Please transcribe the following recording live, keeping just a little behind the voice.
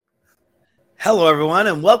Hello, everyone,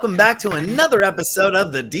 and welcome back to another episode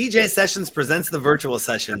of the DJ Sessions Presents the Virtual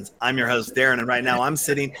Sessions. I'm your host, Darren, and right now I'm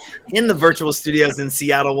sitting in the virtual studios in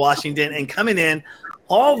Seattle, Washington, and coming in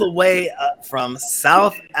all the way from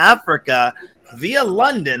South Africa via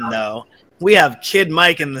London, though. We have Kid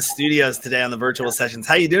Mike in the studios today on the virtual sessions.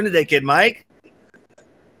 How you doing today, Kid Mike?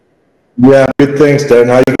 Yeah, good. Thanks, Darren.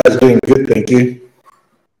 How you guys doing? Good, thank you.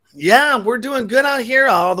 Yeah, we're doing good out here,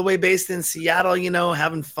 all the way based in Seattle,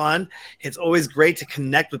 having fun. It's always great to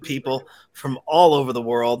connect with people from all over the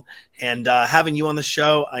world. And having you on the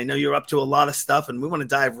show, I know you're up to a lot of stuff, and we want to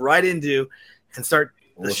dive right into and start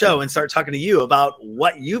the show and start talking to you about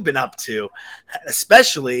what you've been up to,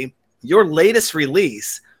 especially your latest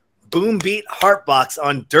release, Boom Beat Heartbox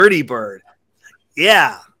on Dirty Bird.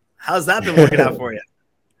 Yeah, how's that been working out for you?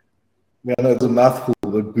 Yeah, I know it's a mouthful,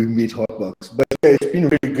 the Boom Beat Heartbox. But yeah, it's been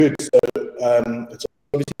really good. So it's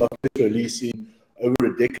obviously my first release in over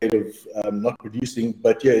a decade of not producing.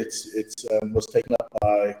 But yeah, it's was taken up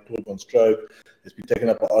by Claude Von Stroke. It's been taken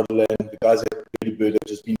up by Ardelan. The guys at Dirty Bird have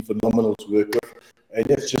just been phenomenal to work with. And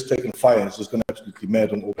yeah, it's just taken fire. It's just gone absolutely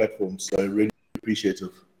mad on all platforms. So really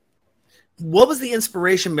appreciative. What was the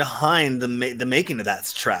inspiration behind the making of that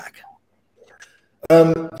track?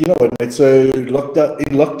 You know what, mate? So in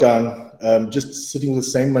lockdown, just sitting the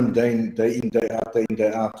same mundane day in, day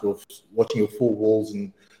out of watching your four walls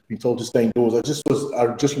and being told to stay indoors. I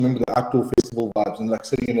just remember the outdoor festival vibes and like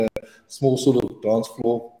sitting in a small sort of dance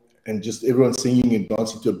floor and just everyone singing and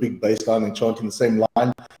dancing to a big bass line and chanting the same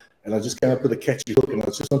line. And I just came up with a catchy hook and I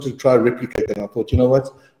just wanted to try to replicate that. And I thought, you know what?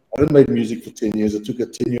 I haven't made music for 10 years. I took a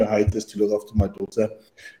 10-year hiatus to look after my daughter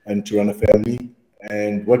and to run a family.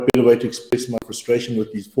 And what better way to express my frustration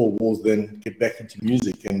with these four walls than get back into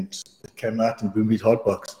music? And it came out in Boom Beat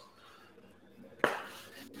Heartbox.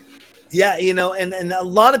 Yeah, and a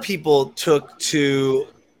lot of people took to,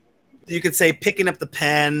 you could say, picking up the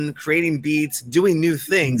pen, creating beats, doing new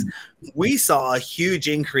things. We saw a huge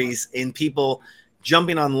increase in people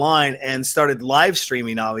jumping online and started live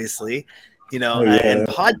streaming, obviously, and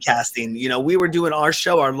podcasting. We were doing our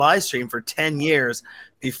show, our live stream for 10 years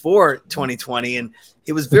before 2020. And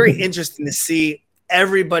it was very interesting to see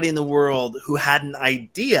everybody in the world who had an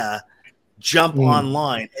idea jump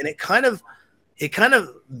online. And it kind of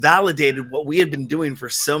validated what we had been doing for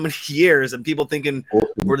so many years. And people thinking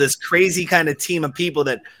we're this crazy kind of team of people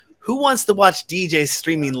that who wants to watch DJs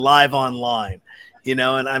streaming live online? And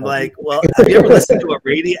I'm like, well, have you ever listened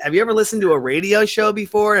to a radio show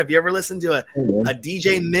before? Have you ever listened to a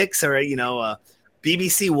DJ mix or a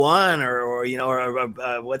BBC One or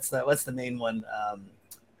what's the main one?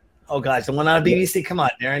 Oh gosh, the one on BBC. Come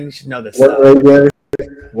on, Darren, you should know this.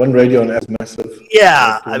 One radio and that's massive.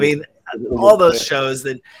 Yeah, I mean, all those shows.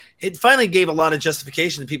 That it finally gave a lot of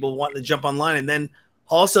justification to people wanting to jump online, and then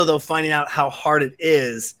also though finding out how hard it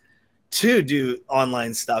is to do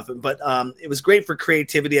online stuff. But it was great for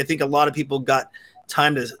creativity. I think a lot of people got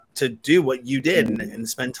time to do what you did and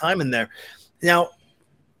spend time in there. Now,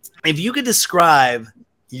 if you could describe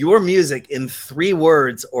your music in 3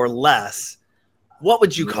 words or less, what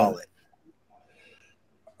would you call it?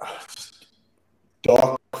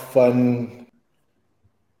 Dark fun,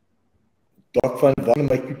 fun to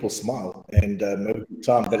make people smile and have a good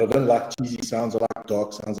time. But I don't like cheesy sounds. I like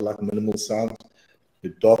dark sounds. I like minimal sounds. The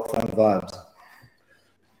dark fun vibes.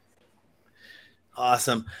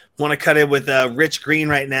 Awesome. Want to cut in with Rich Green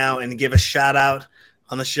right now and give a shout out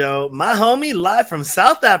on the show. My homie live from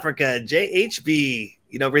South Africa, JHB.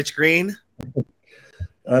 You know Rich Green?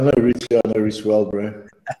 I know Rich well, bro.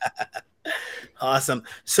 Awesome.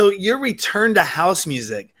 So your return to house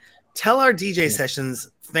music. Tell our DJ Sessions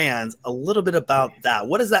fans a little bit about that.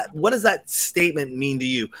 What does that statement mean to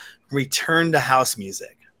you? Return to house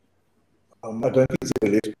music. I don't think it's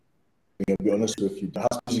ever left. I'll be honest with you. The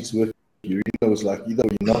house music's worth you. It was like either or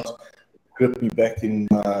you're not. Gripped me back in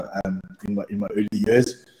my early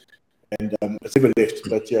years, and it's never left.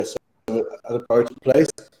 But yeah, so at a priority place,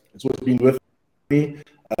 it's always been with me.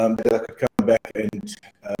 That I could come back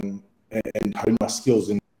and hone my skills,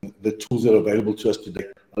 and the tools that are available to us today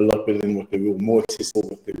are a lot better than what they were, more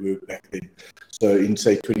accessible than they were back then. So in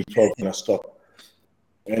say 2012 when I stopped.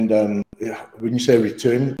 And when you say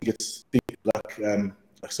return, it gets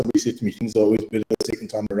like somebody said to me, things are always better the second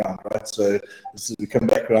time around, right? So we come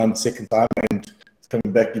back around the second time and it's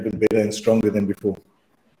coming back even better and stronger than before.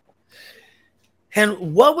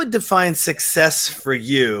 And what would define success for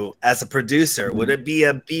you as a producer? Would it be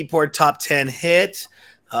a Beatport Top 10 hit,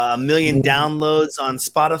 a million downloads on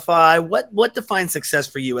Spotify? What defines success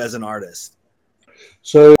for you as an artist?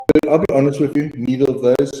 So I'll be honest with you, neither of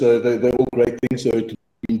those. So they're all great things. So to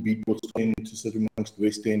been Beatport to sit amongst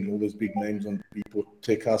West End and all those big names on Beatport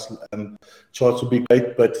Tech House charts would be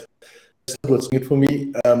great, but that's not what's in it for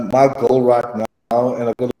me. My goal right now, and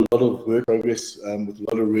I've got a lot of work progress with a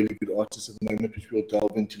lot of really good artists at the moment, which we'll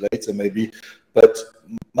delve into later maybe, but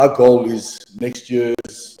my goal is next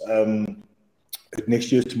year's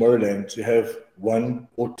Tomorrowland to have one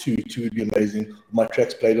or two would be amazing, my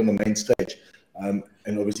tracks played on the main stage.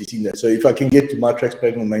 And obviously seen that. So if I can get to my tracks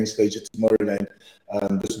played on the main stage at Tomorrowland,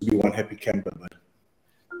 this will be one happy camper.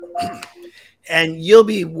 And you'll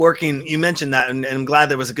be working, you mentioned that, and I'm glad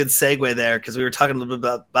there was a good segue there because we were talking a little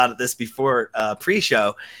bit about this before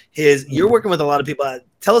pre-show, is you're working with a lot of people.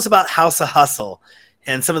 Tell us about House of Hustle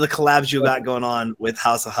and some of the collabs you got going on with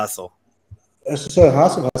House of Hustle. So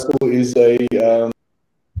House of Hustle is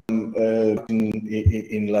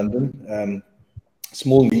in London,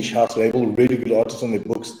 small niche house label, really good artists on their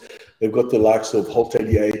books. They've got the likes of Holt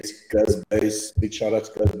 88, Gaz Bass, big shout out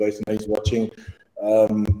to Gaz Bass, and he's watching.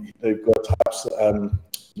 They've got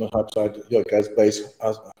Gaz Bass,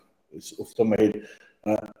 it's off the top of my head,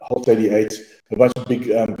 Holt 88, a bunch of big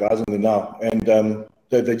guys on there now. And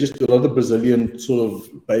they're just a lot of Brazilian sort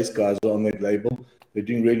of bass guys are on that label. They're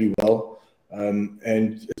doing really well.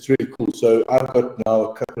 And it's really cool. So I've got now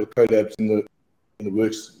a couple of collabs in the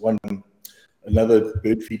works. Another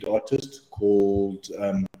bird feed artist called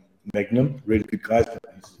Magnum, really good guy.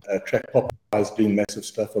 Track Pop is doing massive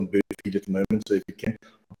stuff on bird feed at the moment. So if you can,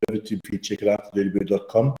 go to feed, check it out,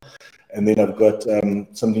 dirtybird.com. And then I've got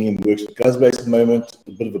something in the works with Gaz Bass at the moment,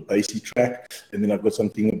 a bit of a bassy track. And then I've got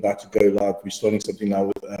something about to go live. We're starting something now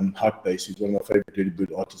with Hype Bass, who's one of my favorite Dirty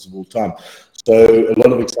Bird artists of all time. So a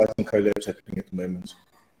lot of exciting collabs happening at the moment.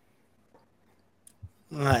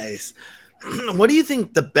 Nice. What do you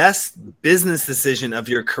think the best business decision of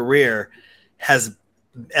your career has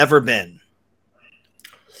ever been?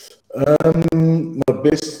 My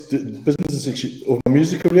best business decision of my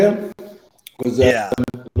music career was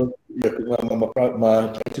my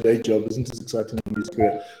day-to-day job isn't as exciting as my music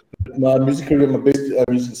career. But my music career, my best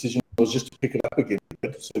music decision was just to pick it up again.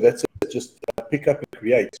 So that's it, just pick up and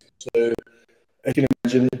create. So I can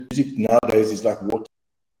imagine music nowadays is like water,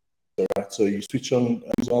 right? So you switch on,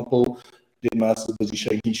 for example, Deadmau5, Busy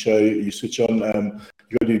Showing his show, you switch on,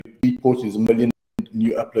 you go to Beatport, there's a million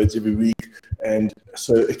new uploads every week, and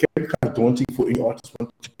so it can be kind of daunting for any artist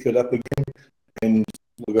wanting to pick it up again, and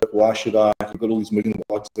we'll go, why should I? I've got all these million of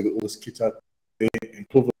artists, I've got all this kit out there, and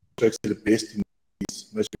 12 tracks are the best in these.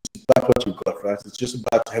 It's about what you've got, right? It's just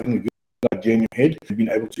about having a good idea in your head and being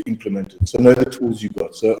able to implement it. So know the tools you've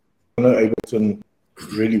got. So I know Ableton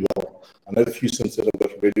really well. I know the few synths that I've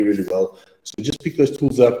got really, really well. So just pick those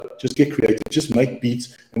tools up, just get creative, just make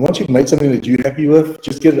beats. And once you've made something that you're happy with,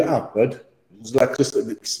 just get it out, right? It's like just,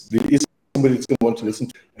 there is somebody that's going to want to listen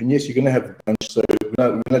to. And yes, you're going to have a bunch. So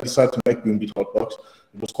when I decided to make Boombeat Hotbox,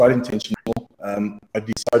 it was quite intentional. I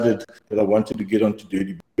decided that I wanted to get onto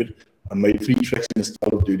Dirty Bird. I made 3 tracks in the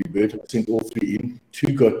style of Dirty Bird. I sent all 3 in.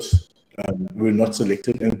 2 were not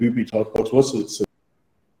selected, and Boombeat Hotbox was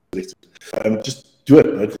selected. Just do it.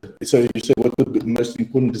 Right? So you say, what's the most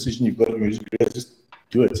important decision you've got in music career? Just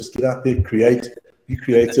do it. Just get out there, create, be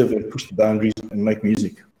creative, and push the boundaries and make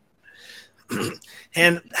music.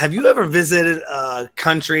 And have you ever visited a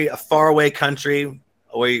country, a faraway country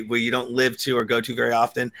where you don't live to or go to very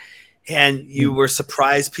often, and you were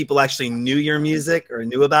surprised people actually knew your music or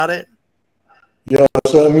knew about it? Yeah,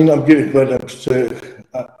 so I mean, I'm getting, but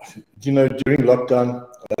during lockdown,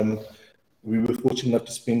 we were fortunate enough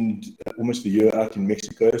to spend almost a year out in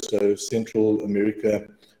Mexico, so Central America.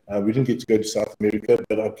 We didn't get to go to South America,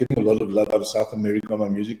 but I'm getting a lot of love out of South America on my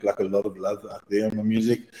music, like a lot of love out there on my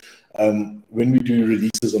music. When we do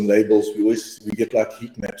releases on labels, we get like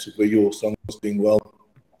heat maps of where your song is doing well.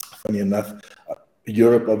 Funny enough,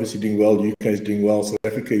 Europe obviously doing well, UK is doing well, South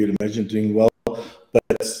Africa you'd imagine doing well. But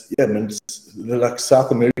yeah, man, like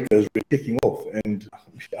South America is really kicking off, and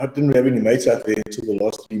I didn't have any mates out there until the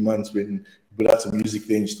last 3 months when we put out some music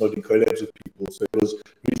there and started collabs with people. So it was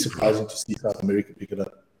really surprising to see South America pick it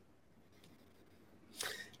up.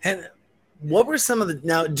 And what were some of the,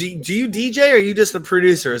 now, do you DJ or are you just a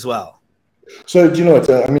producer as well? So do you know what?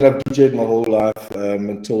 I mean, I've DJed my whole life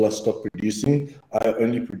until I stopped producing. I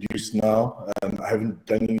only produce now. I haven't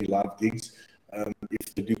done any live gigs.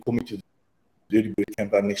 If they do call me to the Dirty Bird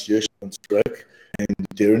camp out next year, Sean Stroke and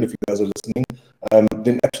Darren, if you guys are listening,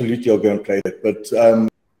 then absolutely I'll go and play that. But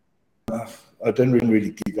I don't really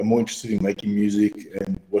gig. I'm more interested in making music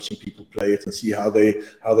and watching people play it and see how they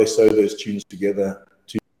sew those tunes together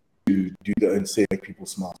to do their own set, make people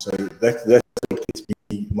smile. So that's what gets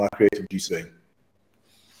me my creative juice going.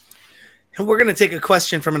 We're going to take a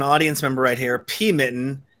question from an audience member right here, P.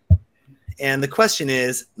 Mitten. And the question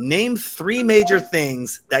is, name 3 major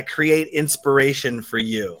things that create inspiration for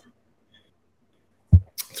you.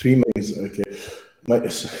 3 ways, okay. I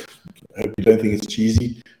hope you don't think it's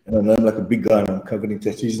cheesy. And I know I'm like a big guy and I'm covered in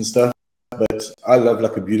tattoos and stuff. But I love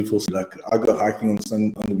like a beautiful, like I go hiking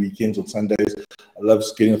on the weekends, on Sundays. I love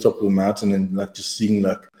getting on top of a mountain and like just seeing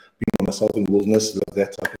like being by myself in the wilderness, like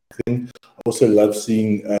that type of thing. I also love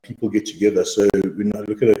seeing people get together. So when I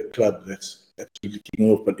look at a club that's absolutely kicking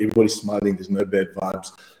off, but everybody's smiling, there's no bad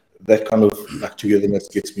vibes. That kind of like togetherness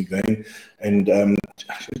gets me going. And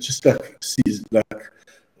it's just like sees like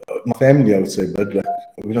my family, I would say, but like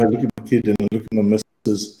when I look at my kid and I look at my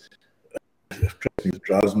missus, it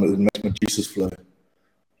drives me, it makes my juices flow.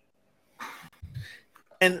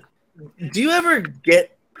 And do you ever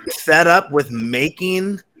get fed up with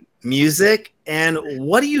making music? And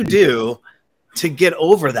what do you do to get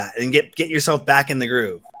over that and get yourself back in the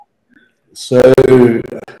groove? So,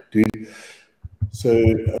 dude,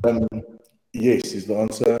 yes is the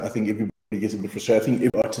answer. I think everybody gets a bit frustrated. I think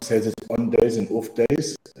every artist has its on days and off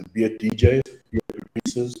days, be it DJs, be it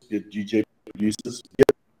producers, be it DJ producers, be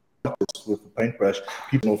it artists with a paintbrush,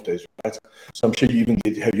 people off days, right? So I'm sure you even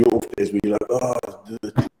have your off days where you're like, oh,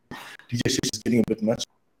 the DJ session is getting a bit much.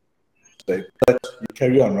 But you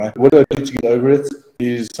carry on, right? What I do to get over it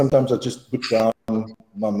is sometimes I just put down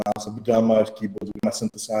my mouse, I put down my keyboard with my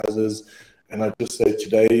synthesizers, and I just say,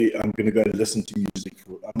 today I'm going to go and listen to music.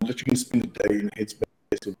 I'm literally going to spend a day in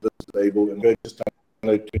Headspace with this label and go just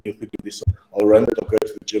download 20 or 30 of this. I'll run it, I'll go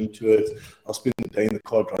to the gym to it, I'll spend the day in the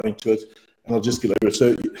car driving to it, and I'll just get over it.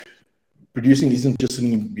 So producing isn't just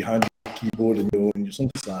sitting behind your keyboard and your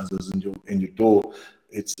synthesizers and your DAW.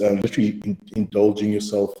 It's literally indulging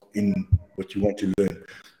yourself in what you want to learn.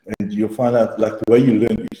 And you'll find out, like, the way you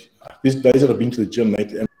learn. These days that I've been to the gym,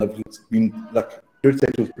 mate, and I've been, like,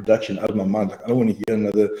 irritated with production out of my mind. Like, I don't want to hear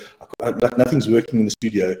another, like, nothing's working in the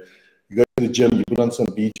studio. You go to the gym, you put on some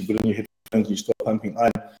beats, you put on your headphones, you start pumping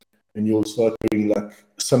iron, and you'll start hearing, like,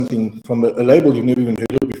 something from a label you've never even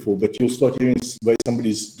heard of before, but you'll start hearing the way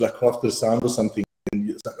somebody's, like, crafted a sound or something, and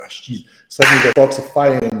it's like, oh, geez. Suddenly there sparks a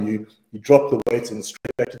fire, and you drop the weights and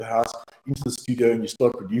straight back to the house, into the studio, and you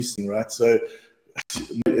start producing, right? So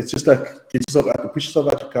it's just like, get yourself out, push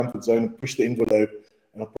yourself out your comfort zone, push the envelope,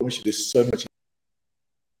 and I promise you there's so much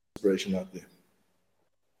inspiration out there.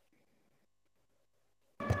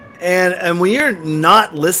 And when you're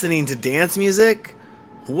not listening to dance music,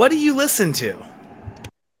 what do you listen to?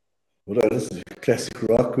 What I listen to? Classic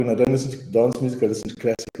rock. When I don't listen to dance music, I listen to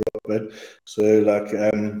classic rock, right? So like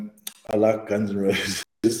I like Guns N' Roses,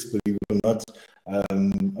 believe it or not. I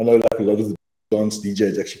know like a lot of the dance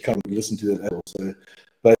DJs actually come and listen to that also.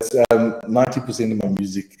 But 90% of my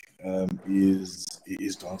music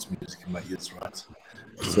is dance music in my ears, right?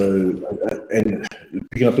 So and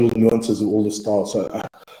picking up little nuances of all the styles. So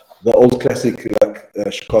the old classic like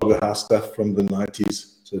Chicago house stuff from the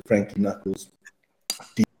 90s. So Frankie Knuckles,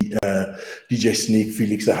 DJ Sneak,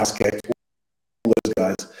 Felix the House Cat, all those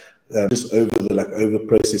guys. Just over the like over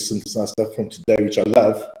processed synthesized stuff from today, which I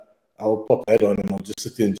love. I'll pop that on and I'll just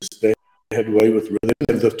sit there and just stay head away with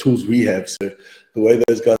rhythm, the tools we have. So the way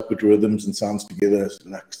those guys put rhythms and sounds together,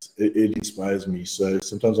 like it inspires me. So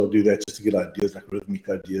sometimes I'll do that just to get ideas, like rhythmic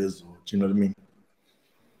ideas, or do you know what I mean?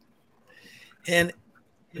 And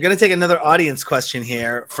we're going to take another audience question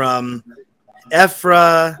here from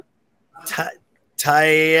Ephra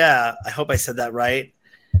Taya. I hope I said that right.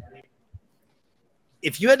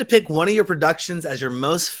 If you had to pick one of your productions as your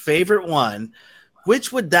most favorite one,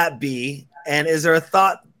 which would that be? And is there a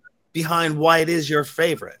thought behind why it is your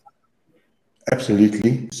favorite?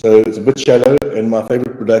 Absolutely. So it's a bit shallow, and my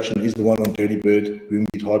favorite production is the one on Dirty Bird, Boom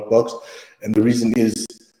Beat Hardbox. And the reason is,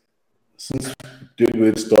 since Dirty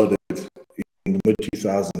Bird started in the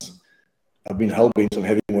mid-2000s, I've been hell-bent on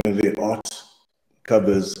having one of their art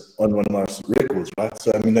covers on one of my records, right?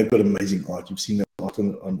 So, I mean, they've got amazing art. You've seen that art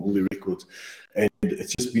on all their records. And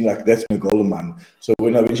it's just been like, that's my goal of mine. So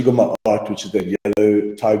when I eventually got my art, which is that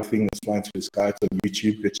yellow tiger thing that's flying through the sky, it's on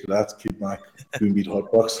YouTube, check it out, Kid Mike, Boom Beat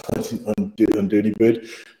Hotbox on Dirty Bird.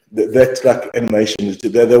 That's like animation.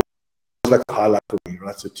 That was like a highlight for me,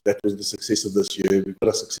 right? So that was the success of this year. We've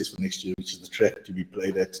got a success for next year, which is the track to be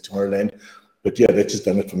played at Tomorrowland. But yeah, that just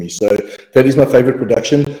done it for me. So that is my favorite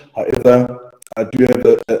production. However, I do have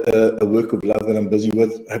a work of love that I'm busy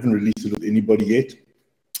with. I haven't released it with anybody yet.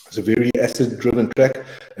 It's a very acid-driven track,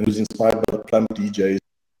 and it was inspired by the Plum DJs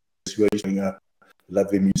who are showing up. Love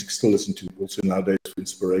their music, still listen to it also nowadays for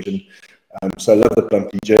inspiration. So I love the Plump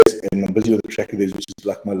DJs, and I'm busy with the Track of theirs, which is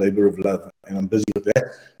like my labor of love, and I'm busy with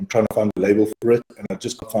that. I'm trying to find a label for it, and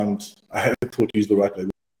I haven't thought to use the right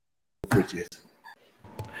label for it yet.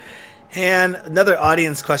 And another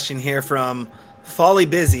audience question here from Folly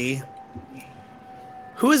Busy.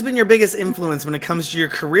 Who has been your biggest influence when it comes to your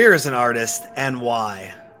career as an artist, and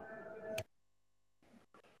why?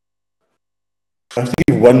 If I have to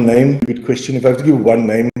give one name, good question. If I have to give one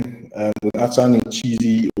name, without sounding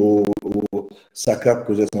cheesy or suck up,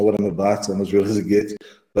 because that's not what I'm about, I'm as real as it gets,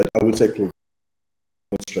 but I would say Claude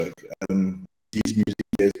Stroke. His music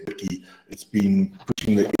is tricky. It's been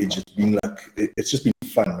pushing the edge. It's been like, it's just been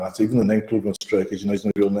fun, right? So even the name Claude Stroke, as you know, it's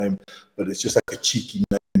not a real name, but it's just like a cheeky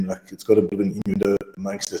name, like it's got a bit of an innuendo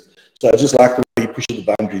amongst it. So I just like the way he pushes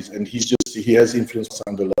the boundaries, and he has influenced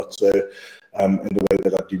sound a lot. So, and the way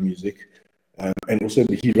that I do music. And also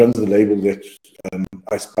he runs the label that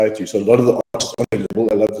I aspire to. So a lot of the artists on the label,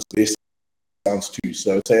 I love their sounds too.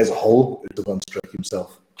 So I'd say as a whole, it's Von Stroke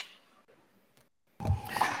himself.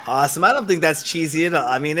 Awesome. I don't think that's cheesy at all.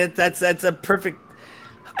 I mean, that's a perfect.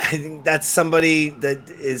 I think that's somebody that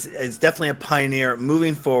is definitely a pioneer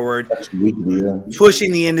moving forward, absolutely, yeah.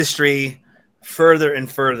 Pushing the industry further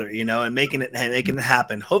and further, and making it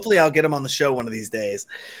happen. Hopefully, I'll get him on the show one of these days.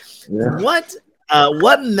 Yeah.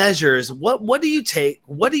 What measures? What do you take?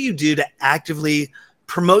 What do you do to actively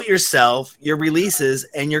promote yourself, your releases,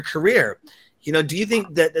 and your career? Do you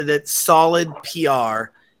think that solid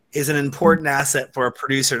PR is an important asset for a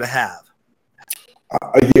producer to have?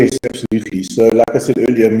 Yes, absolutely. So, like I said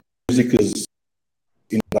earlier, music is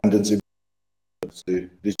in abundance. So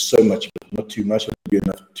there's so much, but not too much.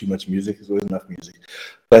 Too much music. There's always enough music,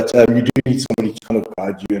 but you do need somebody to kind of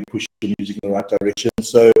guide you and push the music in the right direction.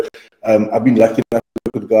 So I've been lucky enough to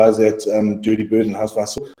work with guys at Dirty Bird and House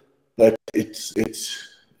Vessel, but it's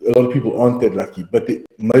a lot of people aren't that lucky. But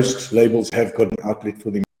most labels have got an outlet for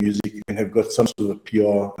their music and have got some sort of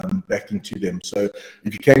PR backing to them. So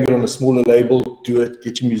if you can get on a smaller label, do it.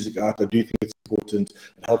 Get your music out. I do think it's important.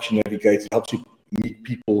 It helps you navigate. It helps you meet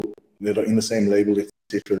people that are in the same label,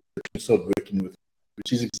 etc. That you start working with,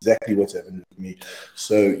 which is exactly what's happened with me.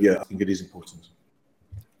 So yeah, I think it is important.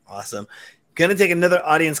 Awesome. Gonna take another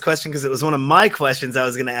audience question because it was one of my questions I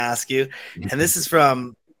was gonna ask you, and this is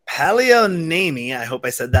from Paleo Nami. I hope I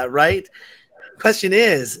said that right. Question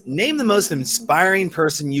is, name the most inspiring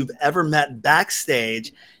person you've ever met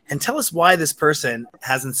backstage, and tell us why this person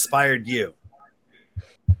has inspired you.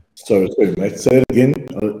 Sorry, mate. Say it again.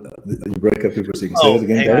 You break up here for a second. Say it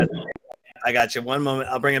again, Darren. I got you. One moment.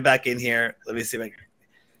 I'll bring it back in here. Let me see if I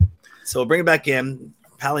can. So we'll bring it back in.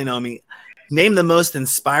 Palinomi. Name the most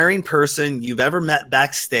inspiring person you've ever met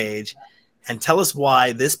backstage, and tell us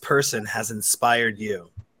why this person has inspired you.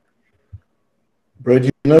 Bro, do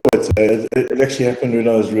you know what? It actually happened when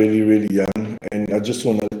I was really, really young, and I just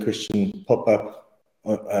saw another question pop up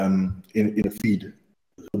in a feed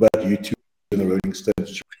about YouTube and the Rolling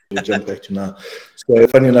Stones. We'll jump back to now. So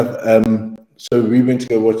funny enough, so we went to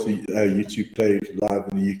go watch the YouTube play live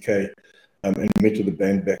in the UK, and we met with the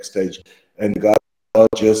band backstage, and the guys are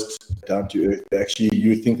just down to earth. Actually,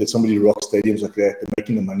 you think that somebody rocks stadiums like that, they're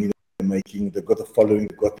making the money that they're making, they've got the following,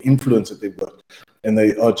 they've got the influence that they've got, and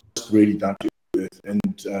they are just really down to earth. And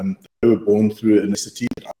they were born through a city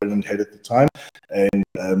that Ireland had at the time, and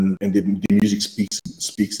the music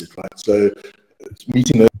speaks it, right? So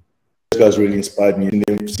meeting those guys really inspired me, and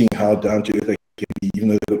then seeing how down to earth they can be, even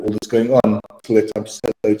though they've got all this going on, still had time to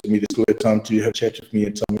say hello to me, they still had time to have a chat with me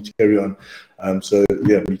and tell me to carry on. So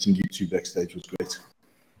yeah, meeting YouTube backstage was great.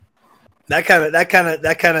 That kind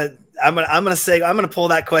of. I'm gonna pull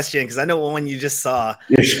that question because I know one you just saw.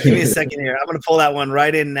 Give me a second here. I'm gonna pull that one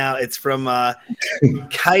right in now. It's from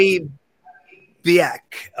Kai Biak.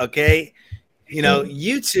 Okay,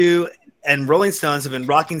 you two and Rolling Stones have been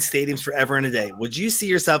rocking stadiums forever and a day. Would you see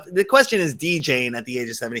yourself? The question is DJing at the age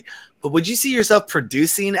of 70, but would you see yourself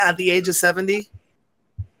producing at the age of 70?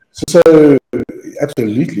 So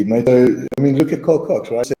absolutely, mate. So, I mean, look at Carl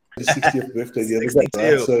Cox, right? His 60th birthday the other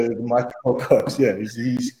day, right? So Mike Carl Cox, yeah,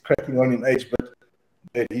 he's cracking on in age, but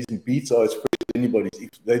his beats are as fresh as anybody's.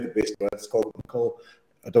 They're the best, right? It's called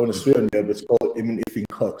I don't want to swear on there, but it's called Effing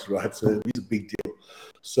Cox, right? So he's a big deal.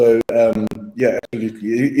 So yeah,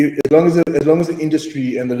 absolutely. As long as the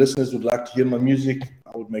industry and the listeners would like to hear my music,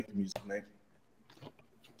 I would make the music, mate.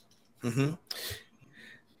 Mm-hmm.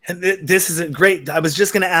 And this is great. I was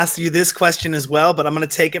just going to ask you this question as well, but I'm going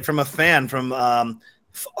to take it from a fan from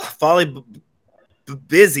Folly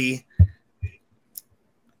Busy.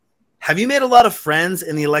 Have you made a lot of friends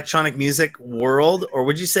in the electronic music world, or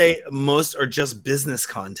would you say most are just business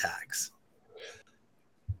contacts?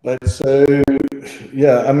 But so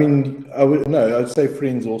yeah, I mean, I'd say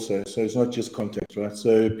friends also. So it's not just contacts, right?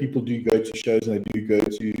 So people do go to shows and they do go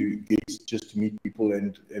to gigs just to meet people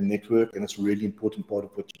and network, and it's a really important part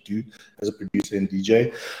of what you do as a producer and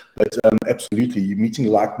DJ. But absolutely, you're meeting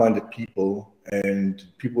like-minded people and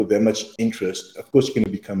people with that much interest. Of course, you're going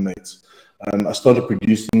to become mates. I started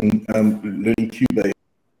producing, learning Cubase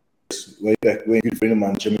way back when. A good friend of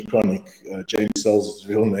mine, Jimmy Chronic, James Sells his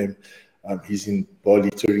real name. He's in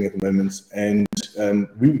Bali touring at the moment, and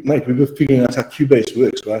we were figuring out how Cubase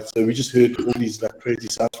works, right? So we just heard all these like crazy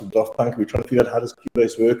sounds from Daft Punk. We're trying to figure out how does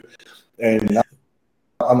Cubase work, and now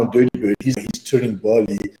I'm on Dirty Bird. He's touring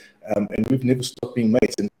Bali, and we've never stopped being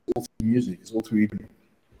mates. And it's all through music. It's all through evening.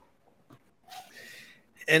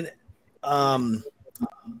 And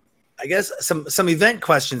I guess some event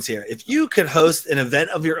questions here. If you could host an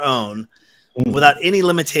event of your own without any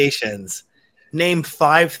limitations, name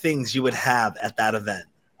 5 things you would have at that event.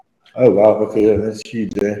 Oh wow, okay, yeah, that's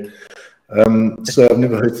huge. So I've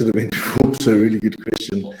never hosted an event before, so really good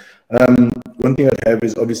question. One thing I'd have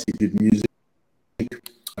is obviously good music.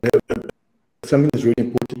 Something that's really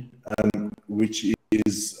important, which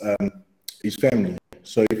is family.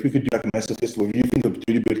 So if we could do like a massive festival, if you think of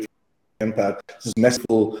Dirty Bird Camp Out, it's this massive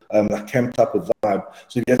like camp type of vibe.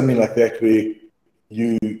 So if you have something like that where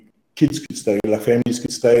kids could stay, like families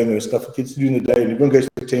could stay, and there was stuff for kids to do in the day, and everyone goes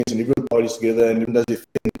to tents and everyone parties together and everyone does their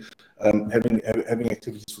thing. Having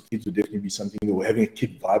activities for kids would definitely be something, or having a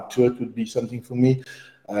kid vibe to it would be something for me.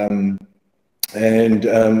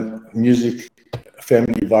 Music,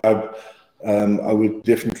 family vibe. I would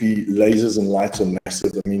definitely, lasers and lights are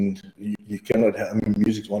massive. I mean, you cannot have, I mean,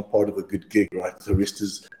 music's one part of a good gig, right? The rest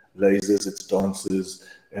is lasers, it's dancers,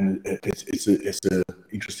 and it's an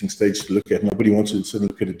interesting stage to look at. Nobody wants to sort of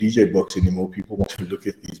look at a DJ box anymore. People want to look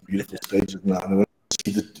at these beautiful stages now. And I want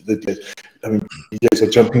to see I mean, DJs are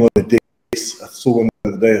jumping on the decks. I saw one the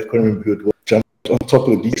other day, I can't remember who it was, jumped on top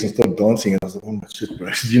of the decks and started dancing. And I was like, oh my shit, bro.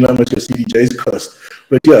 Do you know how much your CDJs cost?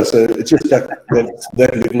 But yeah, so it's just that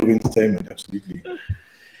level of entertainment, absolutely.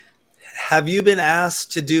 Have you been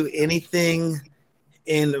asked to do anything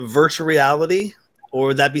in virtual reality? Or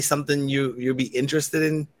would that be something you'd be interested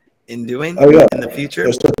in doing in the future?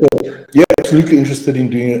 Yeah, absolutely interested in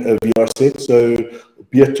doing a VR set. So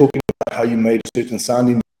we are talking about how you made a certain sound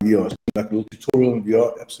in VR, like a little tutorial in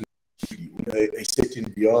VR, absolutely. A set in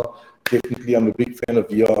VR, definitely. I'm a big fan of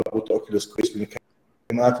VR. I bought the Oculus Quest when it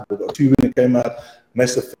came out. I bought the 2 when it came out.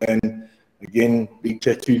 Massive fan. Again, big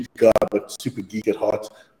tattooed guy, but super geek at heart.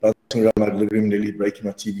 Bouncing around my living room, nearly breaking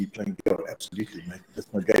my TV, playing VR. Absolutely, mate. That's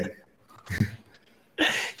my game.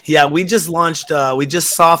 Yeah, we just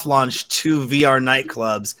soft launched 2 VR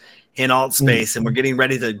nightclubs in Altspace, and we're getting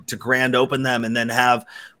ready to grand open them, and then have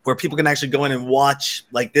where people can actually go in and watch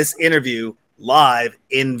like this interview live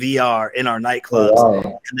in VR in our nightclubs. Oh, wow.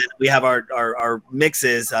 And then we have our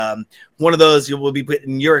mixes. One of those you will be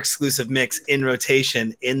putting your exclusive mix in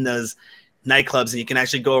rotation in those nightclubs, and you can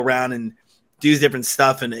actually go around and do different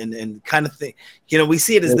stuff and kind of think. You know, we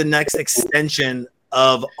see it as the next extension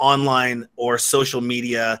of online or social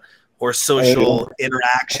media or social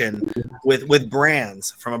interaction with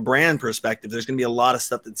brands. From a brand perspective, there's going to be a lot of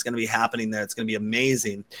stuff that's going to be happening there. It's going to be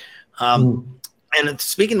amazing. And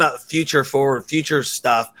speaking about future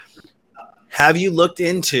stuff, have you looked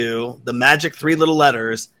into the magic 3 little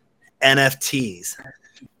letters, NFTs?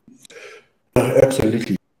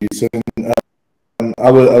 Absolutely. So I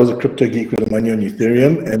was a crypto geek with the money on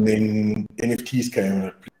Ethereum, and then NFTs came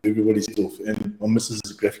and everybody's off. And my missus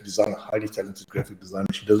is a graphic designer, highly talented graphic designer.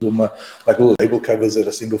 She does all my all label covers that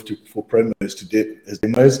I send off for promos as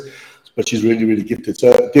demos. But she's really, really gifted.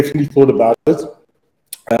 So I definitely thought about it.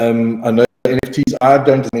 I know NFTs. I've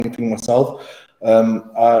done anything myself.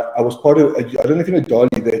 I was part of. I don't know if you know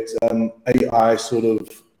DALL-E, that AI sort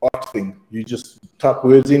of art thing. You just type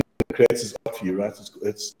words in. Creates this art for you, right?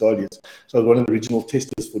 It's DALL-E. So I was one of the original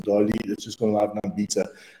testers for DALL-E. It's just gone live now in beta,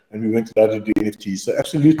 and we went to that to do NFTs. So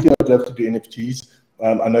absolutely, I'd love to do NFTs.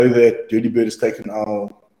 I know that Dirty Bird has taken our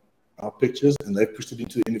pictures and they've pushed it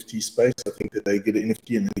into the NFT space. I think that they get an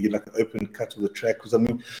NFT and then they get like an open cut of the track or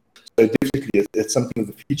something. So definitely, it's something of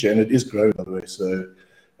the future, and it is growing, by the way. So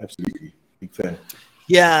absolutely, big fan.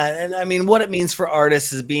 Yeah, and I mean, what it means for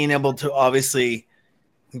artists is being able to obviously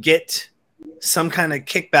get some kind of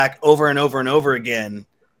kickback over and over and over again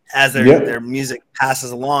as their music passes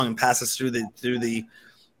along and passes through the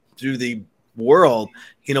world.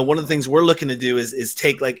 You know, one of the things we're looking to do is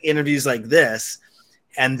take like interviews like this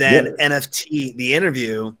and then NFT the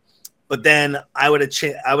interview, but then I would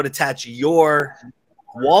attach your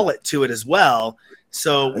wallet to it as well.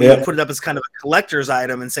 So we would put it up as kind of a collector's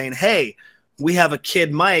item and saying, hey, we have a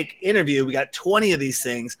Kid Mike interview. We got 20 of these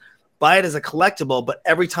things. Buy it as a collectible, but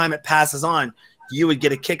every time it passes on, you would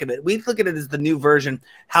get a kick of it. We look at it as the new version.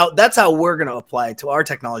 That's how we're going to apply it to our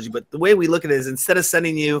technology. But the way we look at it is instead of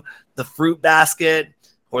sending you the fruit basket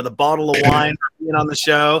or the bottle of wine for being on the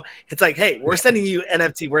show, it's like, hey, we're sending you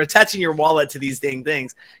NFT. We're attaching your wallet to these dang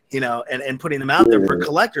things, and putting them out there for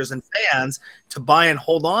collectors and fans to buy and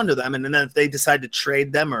hold on to them. And then if they decide to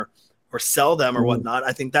trade them or sell them or whatnot,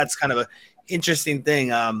 I think that's kind of a interesting thing,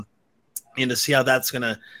 to see how that's going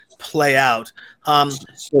to play out.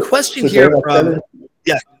 Question here from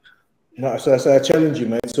No, so I challenge you,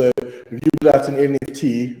 mate. So if you put out an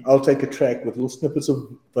NFT, I'll take a track with little snippets of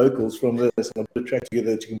vocals from this, and I'll put a track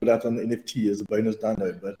together that you can put out on the NFT as a bonus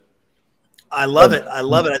download. But I love it. I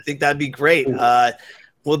love it. I think that'd be great.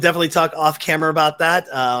 We'll definitely talk off camera about that.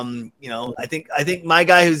 I think my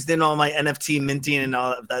guy who's doing all my NFT minting and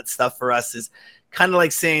all of that stuff for us is kind of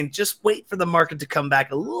like saying, just wait for the market to come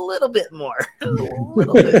back a little bit more,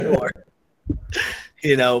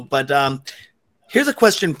 But here's a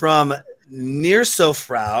question from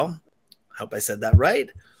Neersofrau. I hope I said that right.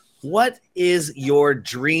 What is your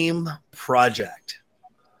dream project?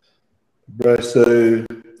 Bro, so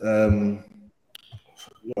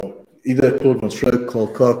either Claude VonStroke, Carl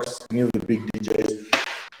Cox, any of the big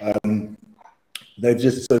DJs. They've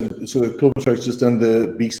just so Claude VonStroke's just done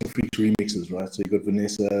the Beaks and Freaks remixes, right? So you've got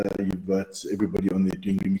Vanessa, you've got everybody on there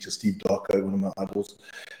doing remixes. Steve Darko, one of my idols.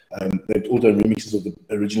 They've all done remixes of the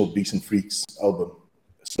original Beaks and Freaks album.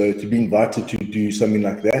 So to be invited to do something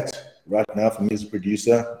like that right now for me as a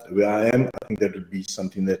producer, where I am, I think that would be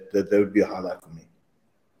something that would be a highlight for me.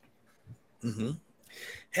 Mm-hmm.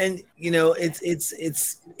 And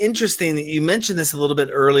it's interesting that you mentioned this a little bit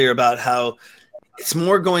earlier about how it's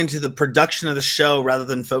more going to the production of the show rather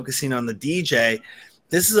than focusing on the DJ.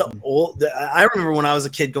 This is I remember when I was a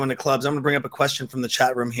kid going to clubs. I'm going to bring up a question from the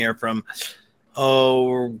chat room here from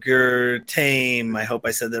Ogre Tame. I hope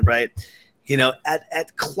I said that right.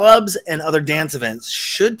 At clubs and other dance events,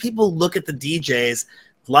 should people look at the DJs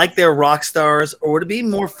like they're rock stars, or would it be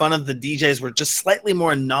more fun if the DJs were just slightly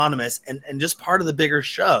more anonymous and just part of the bigger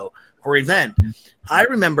show or event? I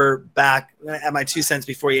remember back at my 2 cents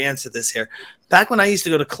before you answer this here, back when I used to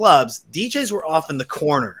go to clubs, DJs were off in the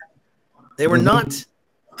corner. They were not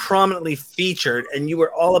prominently featured, and you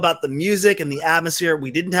were all about the music and the atmosphere.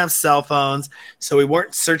 We didn't have cell phones, so we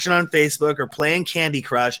weren't searching on Facebook or playing Candy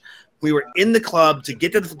Crush. We were in the club to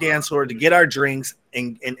get to the dance floor, to get our drinks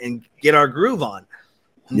and get our groove on.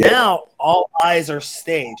 Yeah. Now all eyes are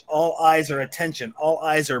stage, all eyes are attention, all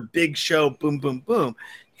eyes are big show, boom, boom, boom.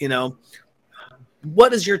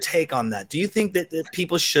 What is your take on that? Do you think that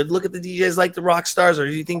people should look at the DJs like the rock stars, or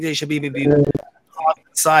do you think they should be maybe off the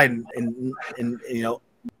side and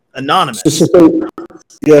anonymous? So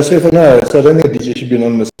for now, so I don't think DJ should be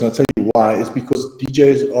anonymous, and I'll tell you why. It's because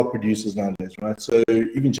DJs are producers nowadays, right? So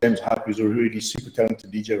even James Hype, who's a really super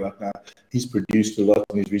talented DJ right now, he's produced a lot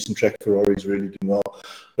on his recent track. Ferrari's really doing well.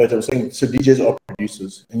 But I'm saying, so DJs are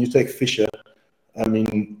producers, and you take Fisher. I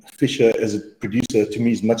mean, Fisher as a producer to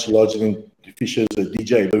me is much larger than Fisher as a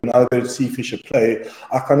DJ. But when I go to see Fisher play,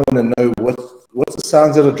 I kind of want to know what's the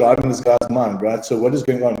sounds that are driving this guy's mind, right? So what is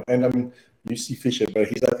going on? And I mean, you see Fisher, bro.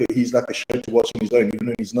 He's like a show to watch on his own, even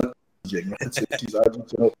though he's not DJing, right?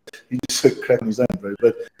 So he's just a crack on his own, bro.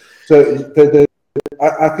 But so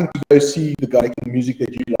I think you go see the guy making music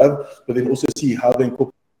that you love, but then also see how they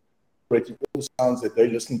incorporate all the sounds that they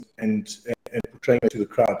listen and portraying it to the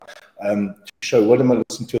crowd, to show what am I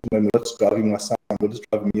listening to at the moment, what's driving my sound, what is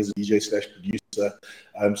driving me as a DJ/producer.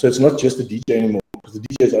 So it's not just a DJ anymore, because the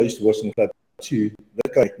DJs I used to watch in the club too,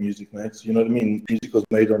 they make music, mate. You know what I mean? Music was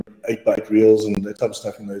made on 8x8 reels and that type of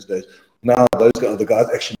stuff in those days. Now those guys, the guys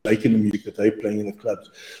actually making the music that they're playing in the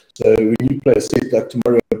clubs. So when you play a set like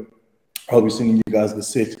tomorrow, I'll be sending you guys the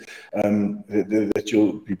set that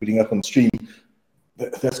you'll be putting up on the stream.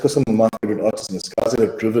 That's got some of my favorite artists, guys that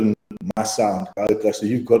have driven my sound. So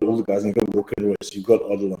you've got all the guys, and you've got Walker Royce, you've got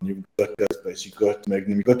Odilon, you've got Ghostface, you've got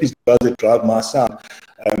Magnum, you've got these guys that drive my sound,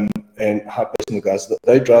 and high personal guys.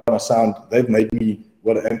 They drive my sound. They've made me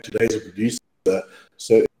what I am today as a producer.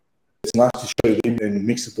 So it's nice to show them and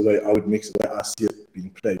mix it the way I would mix it, the way I see it being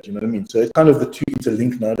played. You know what I mean? So it's kind of the two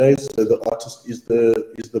interlinked nowadays. So the artist is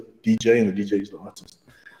the DJ, and the DJ is the artist.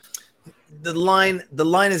 The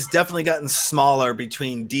line has definitely gotten smaller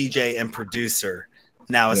between DJ and producer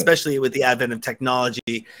now, especially with the advent of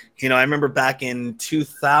technology. I remember back in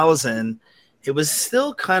 2000, it was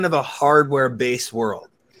still kind of a hardware-based world.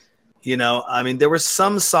 I mean, there was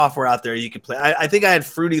some software out there you could play. I think I had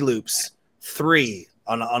Fruity Loops 3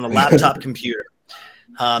 on a laptop computer.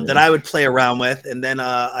 that I would play around with. And then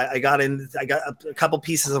I got a couple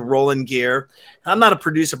pieces of Roland gear. I'm not a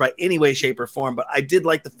producer by any way, shape, or form, but I did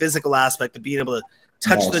like the physical aspect of being able to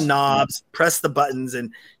touch the knobs, press the buttons,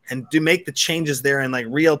 and do make the changes there in like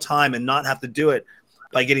real time and not have to do it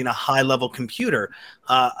by getting a high level computer.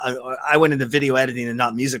 I went into video editing and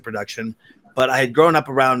not music production, but I had grown up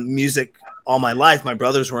around music all my life. My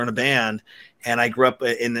brothers were in a band, and I grew up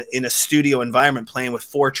in a studio environment playing with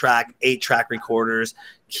 4-track, 8-track recorders,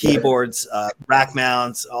 keyboards, rack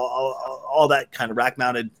mounts, all that kind of rack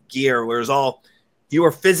mounted gear, where it was all you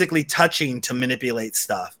were physically touching to manipulate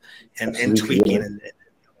stuff and tweaking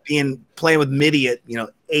and playing with MIDI at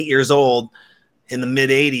 8 years old in the mid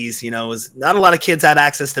 80s. Was not a lot of kids had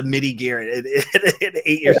access to MIDI gear at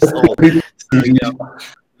 8 years old. So,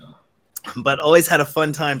 but always had a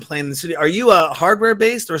fun time playing in the studio. Are you a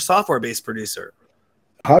hardware-based or software-based producer?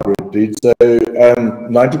 Hardware, dude. So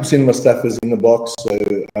 90% of my stuff is in the box, so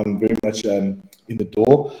I'm very much in the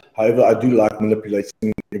door. However, I do like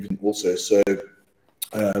manipulating everything also. So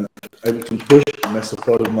able to push, massive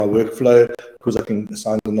part of my workflow, because I can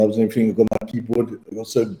assign the knobs and everything. I've got my keyboard,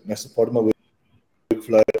 also massive part of my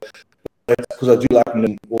workflow. Because I do like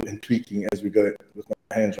and tweaking as we go with my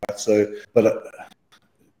hands, right? So, but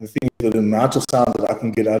the thing is, the amount of sound that I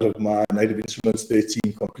can get out of my Native Instruments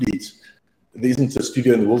 13 Complete, there isn't a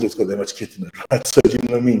studio in the world that's got that much kit in it, right? So, do you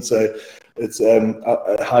know what I mean? So, it's a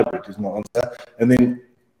hybrid is my answer. And then,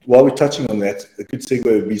 while we're touching on that, a good segue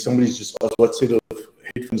would be somebody's just asked, what set of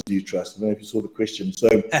headphones do you trust? I don't know if you saw the question. So,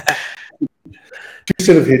 2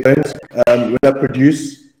 set of headphones. When I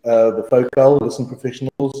produce the Focal, Listen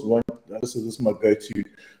Professionals, this is my go-to.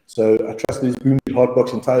 So, I trust these Boom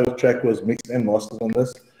Hardbox. Entire track was mixed and mastered on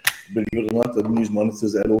this. Believe it or not, I didn't use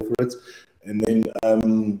monitors at all for it. And then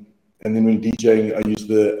when DJing, I use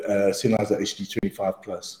the Sennheiser HD25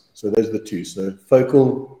 Plus. So those are the 2. So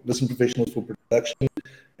Focal, Listen Professionals for production,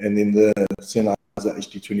 and then the Sennheiser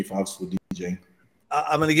HD25s for DJing.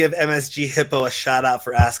 I'm going to give MSG Hippo a shout out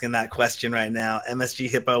for asking that question right now. MSG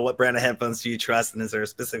Hippo, what brand of headphones do you trust? And is there a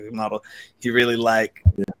specific model you really like?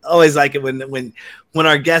 Yeah. Always like it when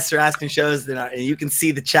our guests are asking shows and you can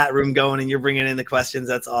see the chat room going and you're bringing in the questions.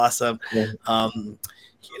 That's awesome. Yeah. I'm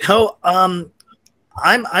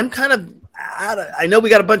kind of I know we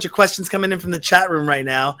got a bunch of questions coming in from the chat room right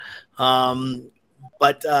now.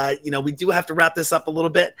 But we do have to wrap this up a little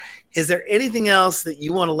bit. Is there anything else that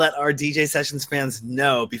you want to let our DJ Sessions fans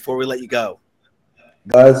know before we let you go?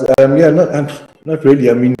 Guys, not really.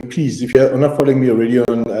 I mean, please, if you're not following me already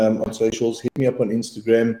on socials, hit me up on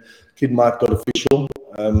Instagram, kidmike.official,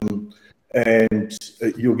 and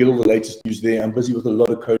you'll get all the latest news there. I'm busy with a lot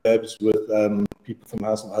of collabs with people from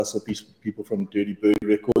House of Hustle, people from Dirty Bird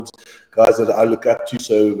Records, guys that I look up to.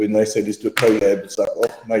 So when they say let's do a collab, it's like, oh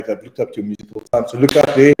mate, I've looked up to your music all the time. So look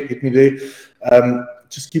up there, hit me there.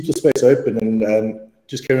 Just keep the space open and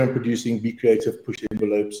just carry on producing, be creative, push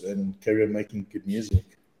envelopes, and carry on making good music.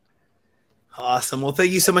 Awesome. Well,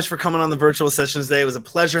 thank you so much for coming on the virtual sessions today. It was a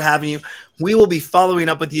pleasure having you. We will be following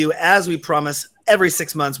up with you as we promise every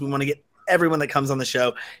 6 months. We want to get everyone that comes on the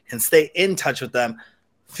show and stay in touch with them,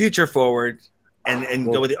 future forward,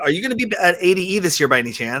 and go with it. Are you going to be at ADE this year by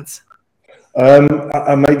any chance?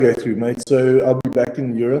 I may go through, mate. So I'll be back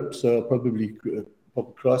in Europe. So I'll probably pop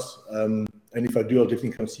across. And if I do, I'll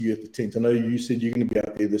definitely come see you at the tent. I know you said you're going to be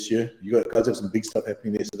out there this year. You guys have some big stuff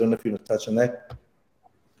happening there. So I don't know if you want to touch on that.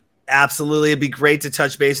 Absolutely. It'd be great to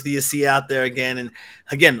touch base with you, see you out there again. And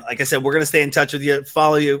again, like I said, we're going to stay in touch with you,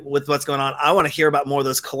 follow you with what's going on. I want to hear about more of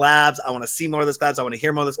those collabs. I want to see more of those collabs. I want to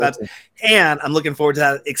hear more of those collabs. Okay. And I'm looking forward to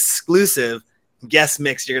that exclusive guest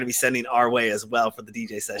mix you're going to be sending our way as well for the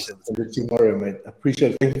DJ sessions. Tomorrow, mate. I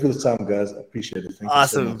appreciate it. Thank you for the time, guys. I appreciate it. Thank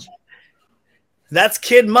awesome. You so much. That's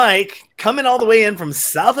Kid Mike coming all the way in from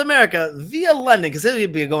South America via London because he'll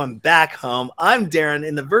be going back home. I'm Darren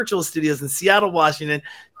in the virtual studios in Seattle, Washington.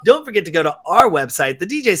 Don't forget to go to our website,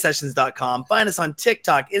 thedjsessions.com. Find us on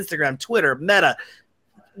TikTok, Instagram, Twitter, Meta.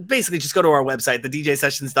 Basically, just go to our website,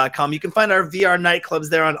 thedjsessions.com. You can find our VR nightclubs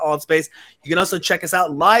there on AltSpace. You can also check us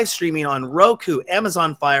out live streaming on Roku,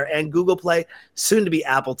 Amazon Fire, and Google Play, soon to be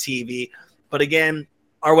Apple TV. But again,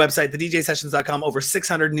 our website, thedjsessions.com, over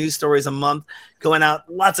 600 news stories a month going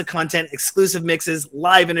out, lots of content, exclusive mixes,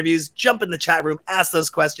 live interviews. Jump in the chat room, ask those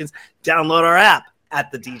questions, download our app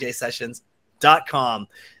at thedjsessions.com.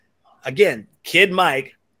 Again, Kid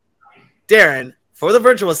Mike, Darren for the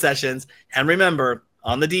virtual sessions. And remember,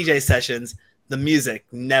 on the DJ sessions, the music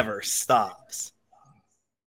never stops.